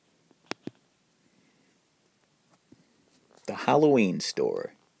The Halloween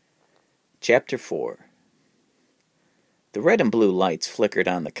Store. Chapter 4. The red and blue lights flickered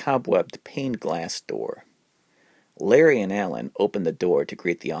on the cobwebbed paned glass door. Larry and Alan opened the door to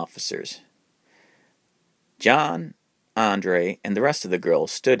greet the officers. John, Andre, and the rest of the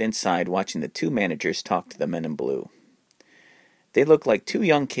girls stood inside watching the two managers talk to the men in blue. They looked like two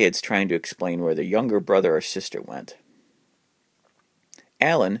young kids trying to explain where their younger brother or sister went.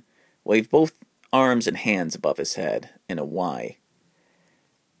 Alan waved both arms and hands above his head in a Y.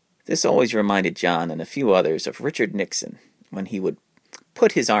 This always reminded John and a few others of Richard Nixon when he would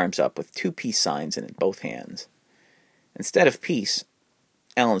put his arms up with two peace signs in both hands. Instead of peace,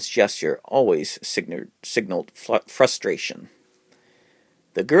 Alan's gesture always signaled frustration.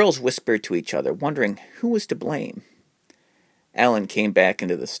 The girls whispered to each other, wondering who was to blame. Alan came back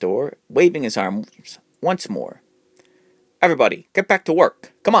into the store, waving his arms once more. "Everybody, get back to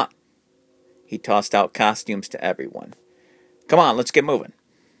work. Come on." He tossed out costumes to everyone. "Come on, let's get moving."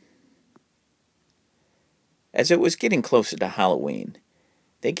 As it was getting closer to Halloween,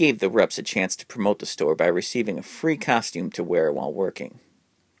 they gave the reps a chance to promote the store by receiving a free costume to wear while working.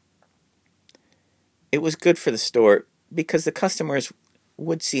 It was good for the store because the customers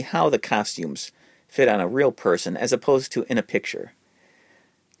would see how the costumes fit on a real person as opposed to in a picture.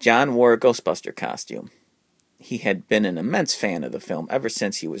 John wore a Ghostbuster costume. He had been an immense fan of the film ever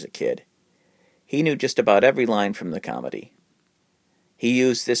since he was a kid. He knew just about every line from the comedy. He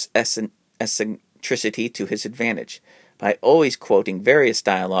used this eccentricity to his advantage by always quoting various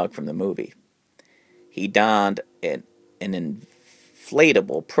dialogue from the movie. He donned an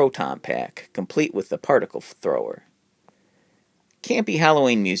inflatable proton pack, complete with the particle thrower. Campy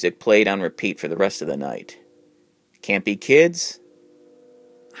Halloween music played on repeat for the rest of the night. Campy kids,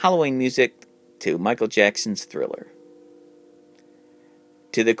 Halloween music to Michael Jackson's Thriller.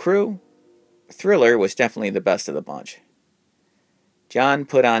 To the crew, Thriller was definitely the best of the bunch. John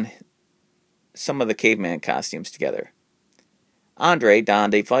put on some of the caveman costumes together. Andre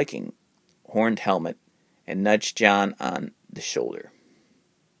donned a Viking horned helmet and nudged John on the shoulder.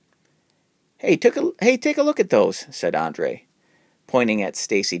 Hey, take a look at those," said Andre, pointing at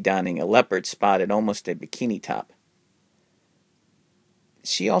Stacy donning a leopard spotted almost a bikini top.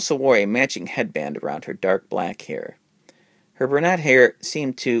 She also wore a matching headband around her dark black hair. Her brunette hair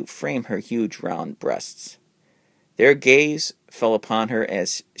seemed to frame her huge round breasts. Their gaze fell upon her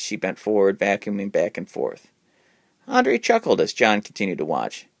as she bent forward, vacuuming back and forth. Andre chuckled as John continued to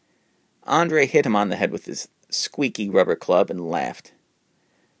watch. Andre hit him on the head with his squeaky rubber club and laughed.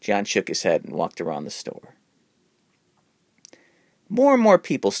 John shook his head and walked around the store. More and more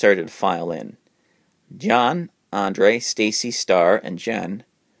people started to file in. John, Andre, Stacy, Star, and Jen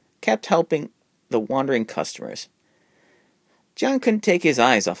kept helping the wandering customers. John couldn't take his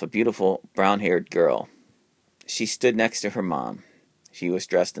eyes off a beautiful brown-haired girl. She stood next to her mom. She was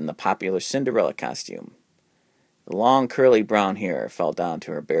dressed in the popular Cinderella costume. The long curly brown hair fell down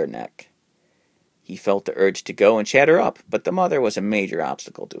to her bare neck. He felt the urge to go and chat her up, but the mother was a major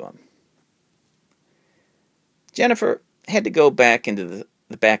obstacle to him. Jennifer had to go back into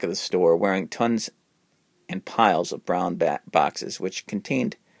the back of the store wearing tons and piles of brown boxes which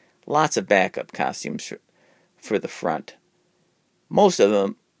contained lots of backup costumes for the front. Most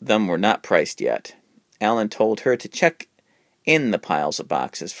of them were not priced yet. Alan told her to check in the piles of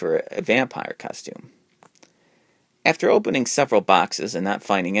boxes for a vampire costume. After opening several boxes and not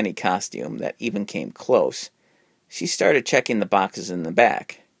finding any costume that even came close, she started checking the boxes in the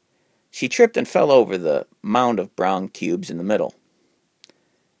back. She tripped and fell over the mound of brown cubes in the middle.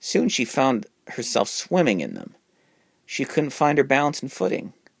 Soon she found herself swimming in them. She couldn't find her balance and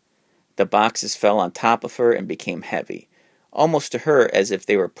footing. The boxes fell on top of her and became heavy, almost to her as if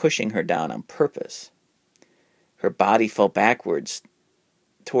they were pushing her down on purpose. Her body fell backwards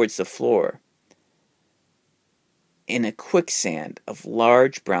towards the floor in a quicksand of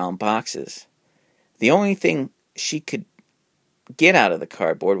large brown boxes. The only thing she could get out of the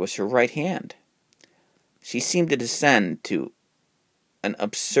cardboard was her right hand. She seemed to descend to an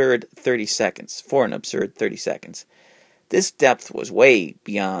absurd 30 seconds. This depth was way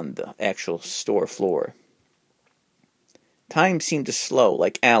beyond the actual store floor. Time seemed to slow,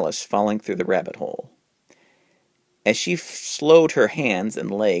 like Alice falling through the rabbit hole. As she slowed, her hands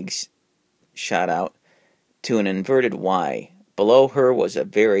and legs shot out to an inverted Y. Below her was a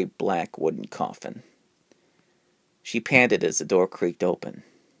very black wooden coffin. She panted as the door creaked open.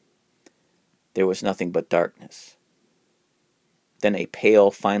 There was nothing but darkness. Then a pale,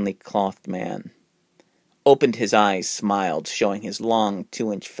 finely clothed man opened his eyes, smiled, showing his long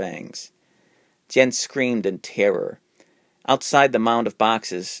 2-inch fangs. Jen screamed in terror. Outside the mound of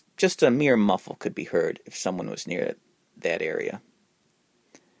boxes, just a mere muffle could be heard if someone was near that area.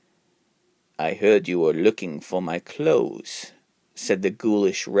 "I heard you were looking for my clothes," said the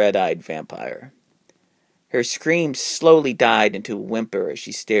ghoulish, red-eyed vampire. Her scream slowly died into a whimper as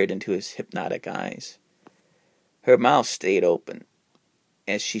she stared into his hypnotic eyes. Her mouth stayed open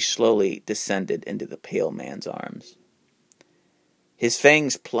as she slowly descended into the pale man's arms. His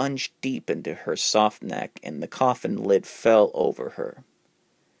fangs plunged deep into her soft neck, and the coffin lid fell over her.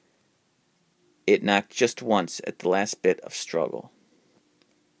 It knocked just once at the last bit of struggle.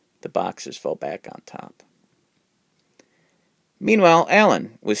 The boxes fell back on top. Meanwhile,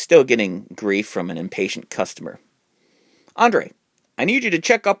 Alan was still getting grief from an impatient customer. "Andre, I need you to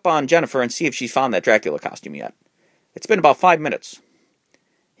check up on Jennifer and see if she's found that Dracula costume yet. It's been about 5 minutes.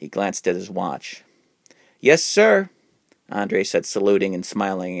 He glanced at his watch. "Yes, sir," Andre said, saluting and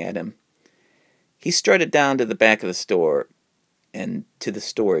smiling at him. He strutted down to the back of the store and to the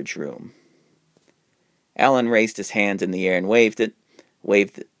storage room. Alan raised his hands in the air and waved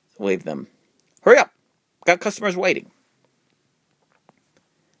them. "Hurry up! Got customers waiting."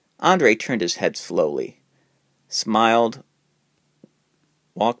 Andre turned his head slowly, smiled,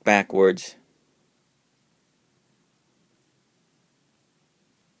 walked backwards,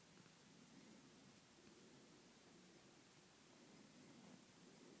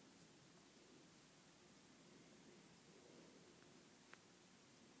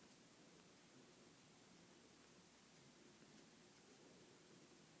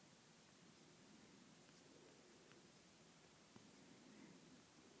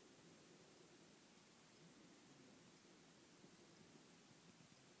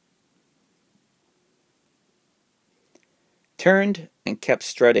 turned, and kept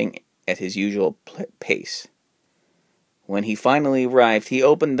strutting at his usual pace. When he finally arrived, he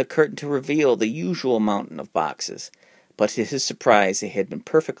opened the curtain to reveal the usual mountain of boxes, but to his surprise they had been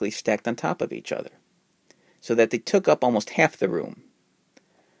perfectly stacked on top of each other, so that they took up almost half the room.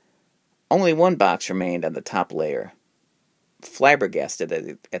 Only one box remained on the top layer.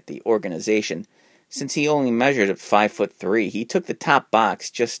 Flabbergasted at the organization, since he only measured 5'3", he took the top box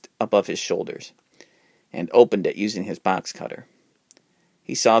just above his shoulders and opened it using his box cutter.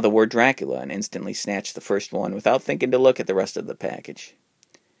 He saw the word Dracula and instantly snatched the first one without thinking to look at the rest of the package.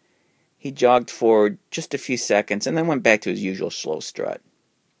 He jogged forward just a few seconds and then went back to his usual slow strut.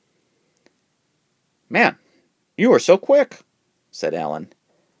 "Man, you were so quick," said Alan.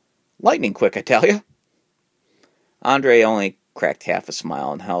 "Lightning quick, I tell you." Andre only cracked half a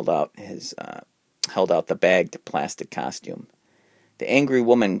smile and held out the bagged plastic costume. The angry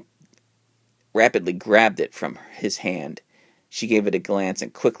woman rapidly grabbed it from his hand. She gave it a glance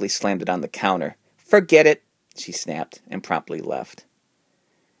and quickly slammed it on the counter. "Forget it," she snapped, and promptly left.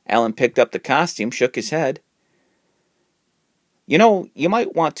 Alan picked up the costume, shook his head. "You know, you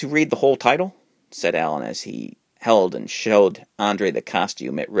might want to read the whole title," said Alan as he held and showed Andre the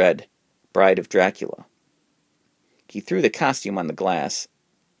costume. It read, "Bride of Dracula." He threw the costume on the glass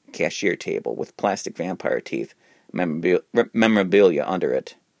cashier table with plastic vampire teeth memorabilia under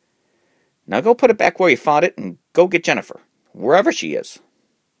it. "Now go put it back where you found it and go get Jennifer, wherever she is."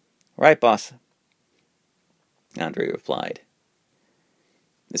 "Right, boss," Andre replied.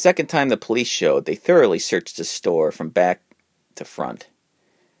 The second time the police showed, they thoroughly searched the store from back to front.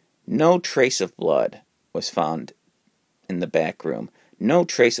 No trace of blood was found in the back room. No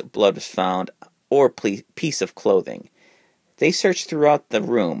trace of blood was found or piece of clothing. They searched throughout the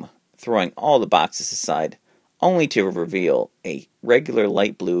room, throwing all the boxes aside, only to reveal a regular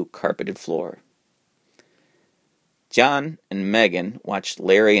light blue carpeted floor. John and Megan watched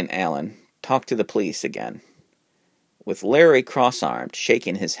Larry and Alan talk to the police again, with Larry cross-armed,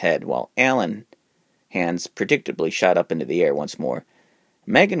 shaking his head, while Alan's hands predictably shot up into the air once more.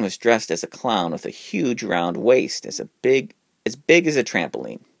 Megan was dressed as a clown with a huge round waist as big as a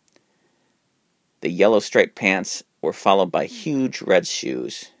trampoline. The yellow striped pants were followed by huge red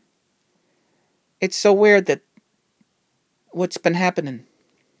shoes. "It's so weird that what's been happening."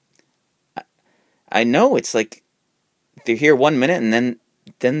 I know, it's like they're here 1 minute and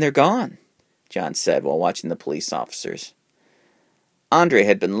then they're gone," John said while watching the police officers. Andre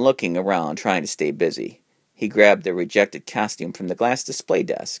had been looking around, trying to stay busy. He grabbed the rejected costume from the glass display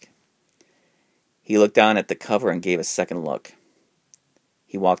desk. He looked down at the cover and gave a second look.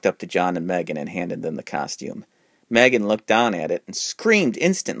 He walked up to John and Megan and handed them the costume. Megan looked down at it and screamed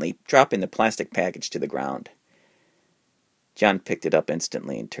instantly, dropping the plastic package to the ground. John picked it up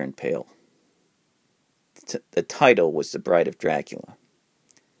instantly and turned pale. The title was The Bride of Dracula.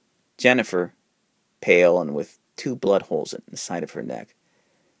 Jennifer, pale and with 2 blood holes in the side of her neck,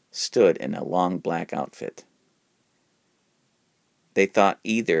 stood in a long black outfit. They thought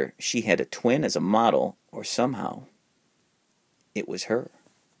either she had a twin as a model, or somehow it was her.